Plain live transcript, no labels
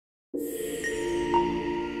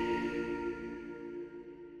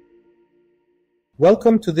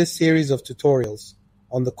Welcome to this series of tutorials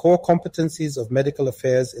on the core competencies of medical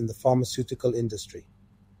affairs in the pharmaceutical industry.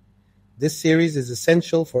 This series is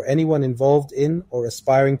essential for anyone involved in or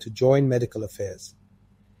aspiring to join medical affairs.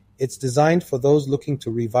 It's designed for those looking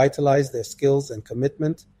to revitalize their skills and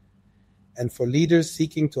commitment, and for leaders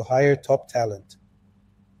seeking to hire top talent.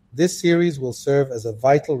 This series will serve as a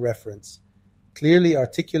vital reference, clearly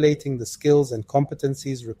articulating the skills and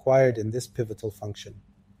competencies required in this pivotal function.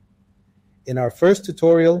 In our first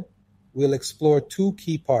tutorial, we'll explore two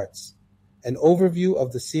key parts: an overview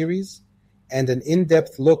of the series and an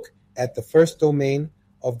in-depth look at the first domain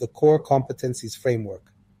of the core competencies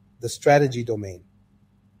framework, the strategy domain.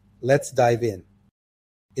 Let's dive in.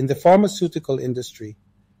 In the pharmaceutical industry,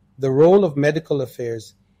 the role of medical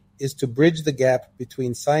affairs is to bridge the gap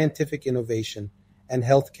between scientific innovation and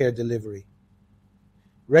healthcare delivery.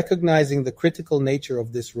 Recognizing the critical nature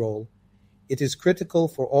of this role, it is critical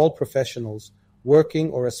for all professionals working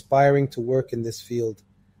or aspiring to work in this field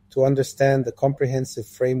to understand the comprehensive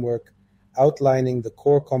framework outlining the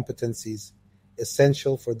core competencies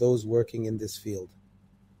essential for those working in this field.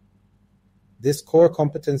 This core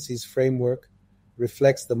competencies framework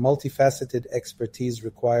reflects the multifaceted expertise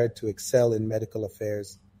required to excel in medical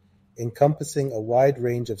affairs, encompassing a wide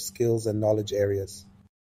range of skills and knowledge areas.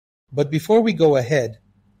 But before we go ahead,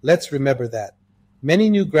 let's remember that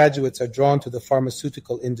many new graduates are drawn to the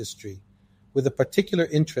pharmaceutical industry with a particular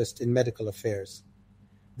interest in medical affairs.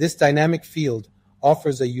 This dynamic field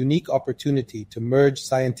offers a unique opportunity to merge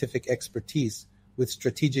scientific expertise with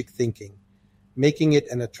strategic thinking, making it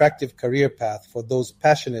an attractive career path for those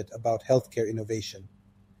passionate about healthcare innovation.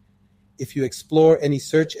 If you explore any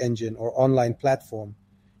search engine or online platform,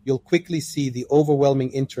 you'll quickly see the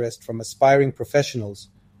overwhelming interest from aspiring professionals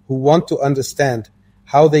who want to understand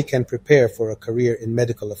how they can prepare for a career in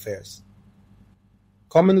medical affairs.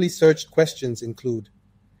 Commonly searched questions include: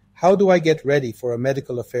 how do I get ready for a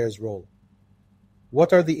medical affairs role?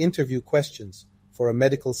 What are the interview questions for a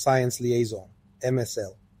Medical Science Liaison,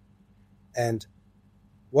 MSL? And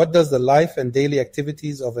what does the life and daily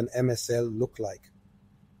activities of an MSL look like?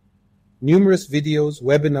 Numerous videos,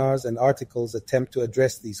 webinars, and articles attempt to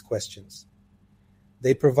address these questions.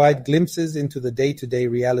 They provide glimpses into the day-to-day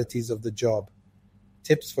realities of the job,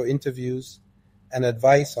 tips for interviews, and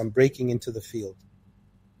advice on breaking into the field.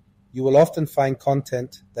 You will often find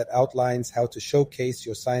content that outlines how to showcase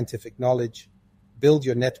your scientific knowledge, build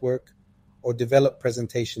your network, or develop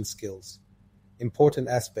presentation skills. Important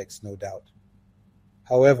aspects, no doubt.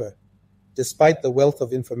 However, despite the wealth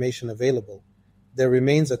of information available, there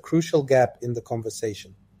remains a crucial gap in the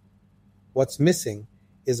conversation. What's missing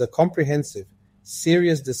is a comprehensive,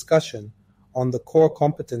 serious discussion on the core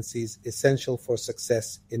competencies essential for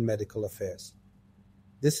success in medical affairs.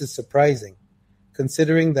 This is surprising,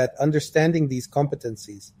 considering that understanding these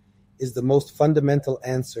competencies is the most fundamental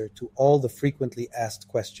answer to all the frequently asked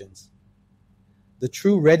questions. The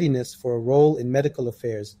true readiness for a role in medical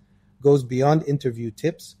affairs goes beyond interview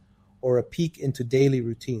tips or a peek into daily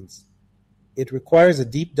routines. It requires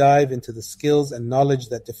a deep dive into the skills and knowledge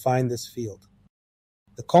that define this field.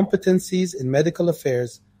 The competencies in medical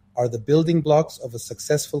affairs are the building blocks of a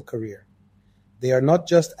successful career. They are not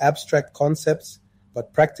just abstract concepts,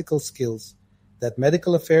 but practical skills that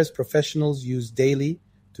medical affairs professionals use daily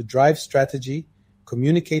to drive strategy,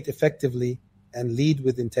 communicate effectively, and lead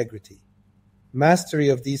with integrity. Mastery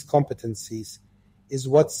of these competencies is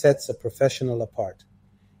what sets a professional apart,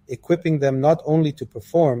 equipping them not only to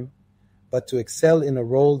perform, but to excel in a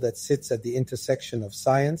role that sits at the intersection of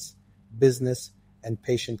science, business, and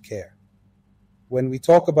patient care. When we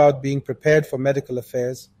talk about being prepared for medical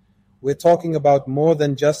affairs, we're talking about more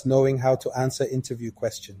than just knowing how to answer interview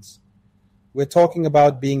questions. We're talking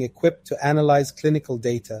about being equipped to analyze clinical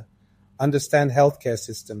data, understand healthcare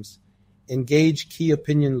systems, engage key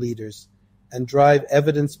opinion leaders, and drive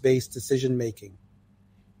evidence-based decision-making.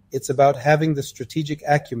 It's about having the strategic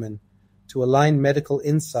acumen to align medical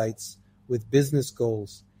insights with business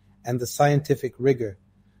goals and the scientific rigor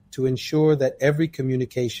to ensure that every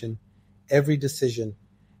communication, every decision,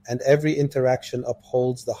 and every interaction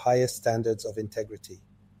upholds the highest standards of integrity.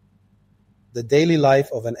 The daily life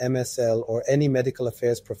of an MSL or any medical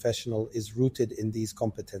affairs professional is rooted in these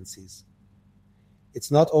competencies. It's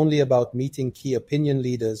not only about meeting key opinion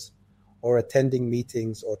leaders or attending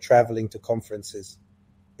meetings or traveling to conferences.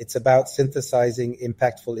 It's about synthesizing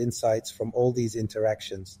impactful insights from all these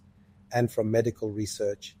interactions and from medical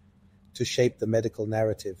research to shape the medical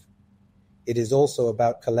narrative. It is also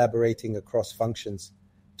about collaborating across functions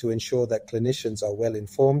to ensure that clinicians are well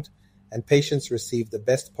informed and patients receive the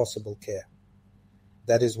best possible care.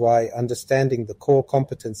 That is why understanding the core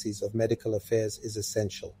competencies of medical affairs is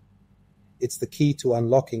essential. It's the key to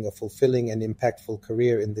unlocking a fulfilling and impactful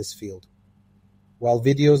career in this field. While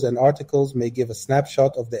videos and articles may give a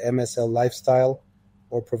snapshot of the MSL lifestyle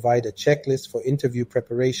or provide a checklist for interview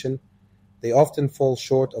preparation, they often fall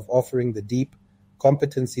short of offering the deep,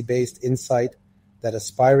 competency-based insight that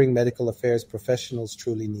aspiring medical affairs professionals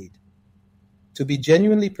truly need. To be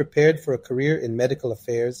genuinely prepared for a career in medical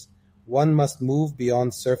affairs, one must move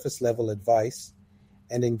beyond surface-level advice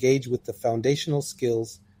and engage with the foundational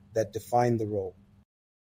skills that define the role.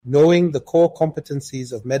 Knowing the core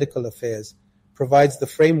competencies of medical affairs provides the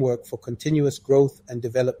framework for continuous growth and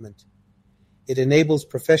development. It enables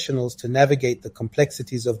professionals to navigate the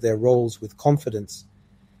complexities of their roles with confidence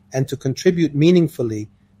and to contribute meaningfully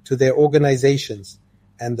to their organizations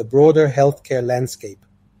and the broader healthcare landscape.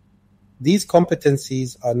 These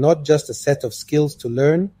competencies are not just a set of skills to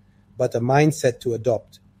learn, but a mindset to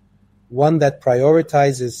adopt, one that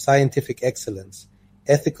prioritizes scientific excellence,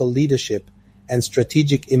 ethical leadership, and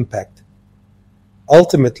strategic impact.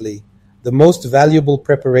 Ultimately, the most valuable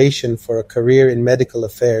preparation for a career in medical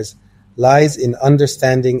affairs lies in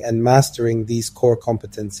understanding and mastering these core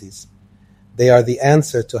competencies. They are the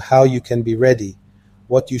answer to how you can be ready,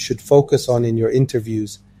 what you should focus on in your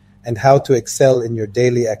interviews, and how to excel in your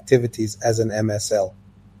daily activities as an MSL.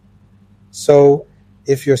 So,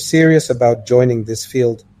 if you're serious about joining this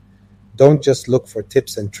field, don't just look for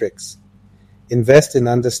tips and tricks. Invest in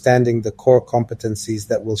understanding the core competencies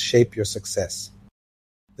that will shape your success.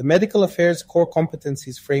 The Medical Affairs Core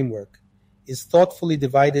Competencies Framework is thoughtfully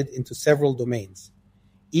divided into several domains,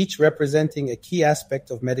 each representing a key aspect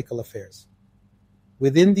of medical affairs.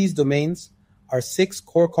 Within these domains are 6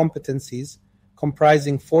 core competencies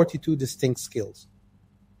comprising 42 distinct skills.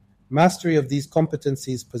 Mastery of these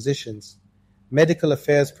competencies positions medical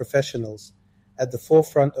affairs professionals at the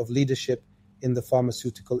forefront of leadership in the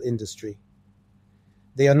pharmaceutical industry.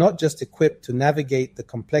 They are not just equipped to navigate the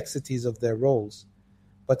complexities of their roles,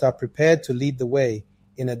 but are prepared to lead the way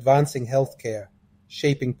in advancing healthcare,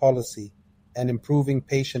 shaping policy, and improving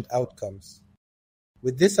patient outcomes.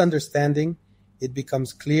 With this understanding, it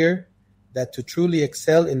becomes clear that to truly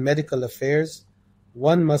excel in medical affairs,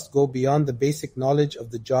 one must go beyond the basic knowledge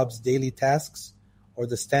of the job's daily tasks or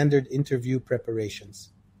the standard interview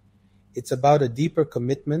preparations. It's about a deeper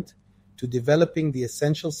commitment to developing the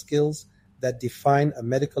essential skills that define a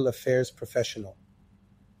medical affairs professional.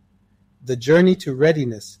 The journey to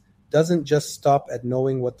readiness doesn't just stop at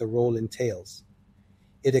knowing what the role entails.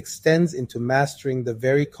 It extends into mastering the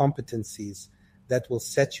very competencies that will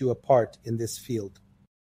set you apart in this field.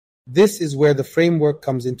 This is where the framework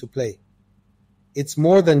comes into play. It's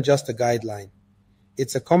more than just a guideline.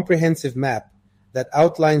 It's a comprehensive map that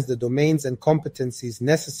outlines the domains and competencies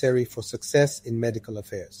necessary for success in medical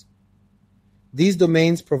affairs. These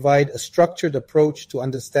domains provide a structured approach to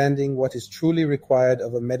understanding what is truly required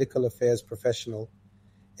of a medical affairs professional,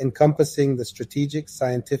 encompassing the strategic,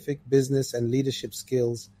 scientific, business, and leadership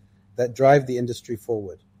skills that drive the industry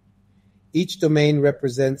forward. Each domain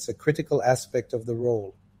represents a critical aspect of the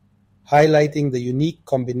role, highlighting the unique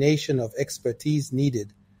combination of expertise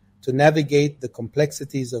needed to navigate the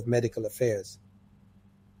complexities of medical affairs.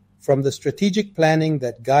 From the strategic planning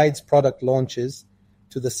that guides product launches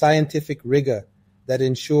to the scientific rigor that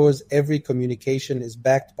ensures every communication is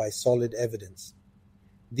backed by solid evidence.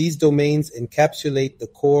 These domains encapsulate the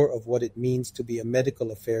core of what it means to be a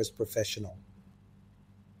medical affairs professional.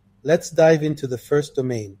 Let's dive into the first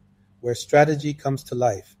domain, where strategy comes to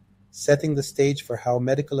life, setting the stage for how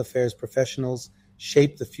medical affairs professionals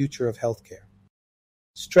shape the future of healthcare.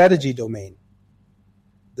 Strategy domain.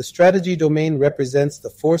 The strategy domain represents the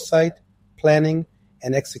foresight, planning,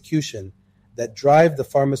 and execution that drive the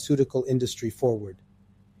pharmaceutical industry forward.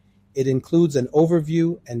 It includes an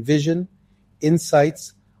overview and vision,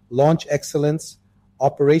 insights, launch excellence,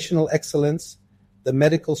 operational excellence, the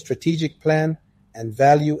medical strategic plan, and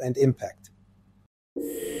value and impact.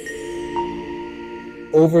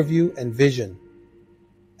 Overview and vision.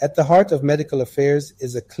 At the heart of medical affairs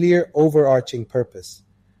is a clear overarching purpose: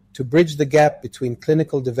 to bridge the gap between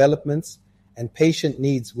clinical developments and patient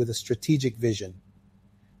needs with a strategic vision.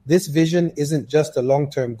 This vision isn't just a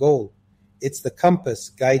long-term goal, it's the compass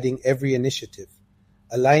guiding every initiative,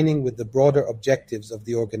 aligning with the broader objectives of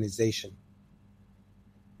the organization.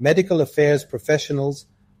 Medical affairs professionals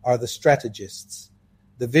are the strategists,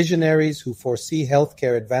 the visionaries who foresee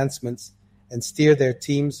healthcare advancements and steer their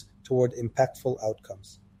teams toward impactful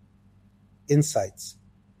outcomes. Insights.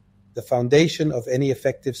 The foundation of any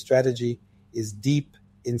effective strategy is deep,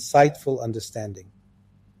 insightful understanding.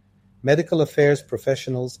 Medical affairs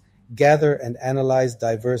professionals gather and analyze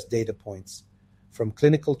diverse data points, from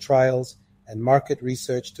clinical trials and market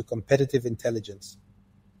research to competitive intelligence.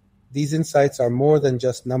 These insights are more than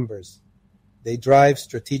just numbers. They drive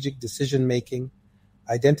strategic decision-making,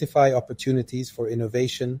 identify opportunities for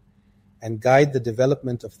innovation, and guide the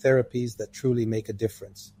development of therapies that truly make a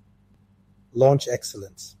difference. Launch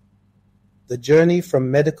excellence. The journey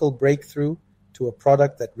from medical breakthrough to a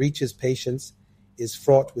product that reaches patients is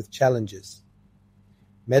fraught with challenges.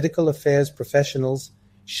 Medical affairs professionals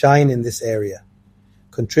shine in this area,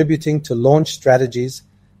 contributing to launch strategies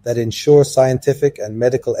that ensure scientific and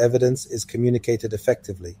medical evidence is communicated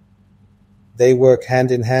effectively. They work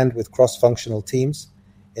hand in hand with cross-functional teams,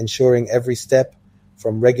 ensuring every step,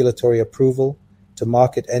 from regulatory approval to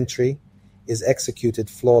market entry, is executed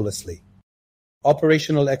flawlessly.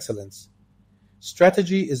 Operational excellence.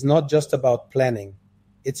 Strategy is not just about planning,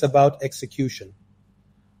 it's about execution.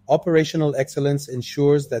 Operational excellence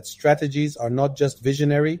ensures that strategies are not just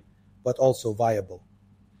visionary, but also viable.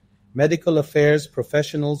 Medical affairs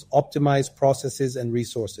professionals optimize processes and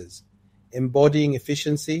resources, embodying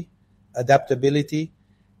efficiency, adaptability,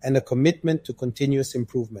 and a commitment to continuous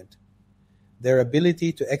improvement. Their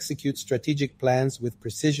ability to execute strategic plans with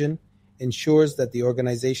precision ensures that the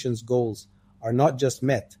organization's goals are not just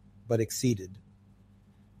met, but exceeded.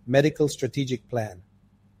 Medical Strategic Plan.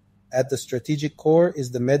 At the strategic core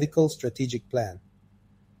is the Medical Strategic Plan,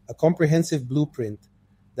 a comprehensive blueprint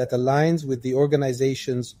that aligns with the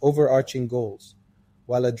organization's overarching goals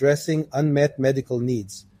while addressing unmet medical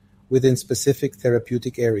needs within specific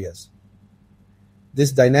therapeutic areas.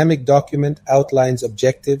 This dynamic document outlines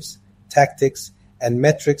objectives, tactics, and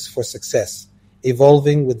metrics for success,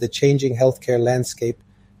 evolving with the changing healthcare landscape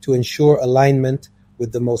to ensure alignment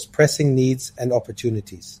with the most pressing needs and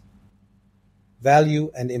opportunities.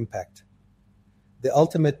 Value and impact. The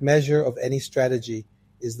ultimate measure of any strategy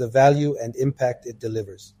is the value and impact it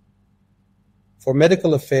delivers. For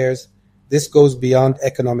medical affairs, this goes beyond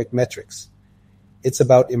economic metrics. It's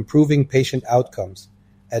about improving patient outcomes,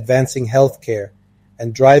 advancing healthcare,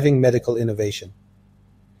 and driving medical innovation.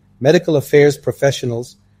 Medical affairs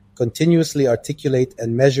professionals continuously articulate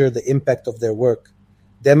and measure the impact of their work,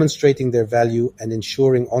 demonstrating their value and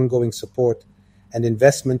ensuring ongoing support and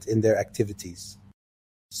investment in their activities.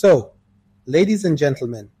 So, ladies and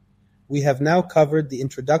gentlemen, we have now covered the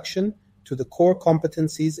introduction to the core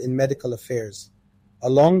competencies in medical affairs,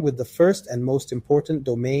 along with the first and most important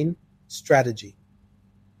domain, strategy.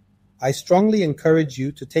 I strongly encourage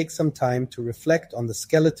you to take some time to reflect on the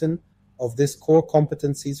skeleton of this core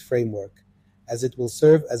competencies framework, as it will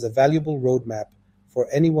serve as a valuable roadmap for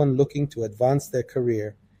anyone looking to advance their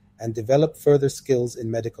career and develop further skills in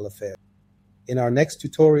medical affairs. In our next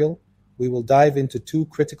tutorial, we will dive into two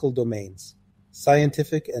critical domains,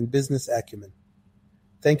 scientific and business acumen.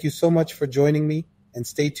 Thank you so much for joining me, and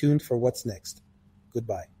stay tuned for what's next.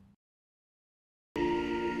 Goodbye.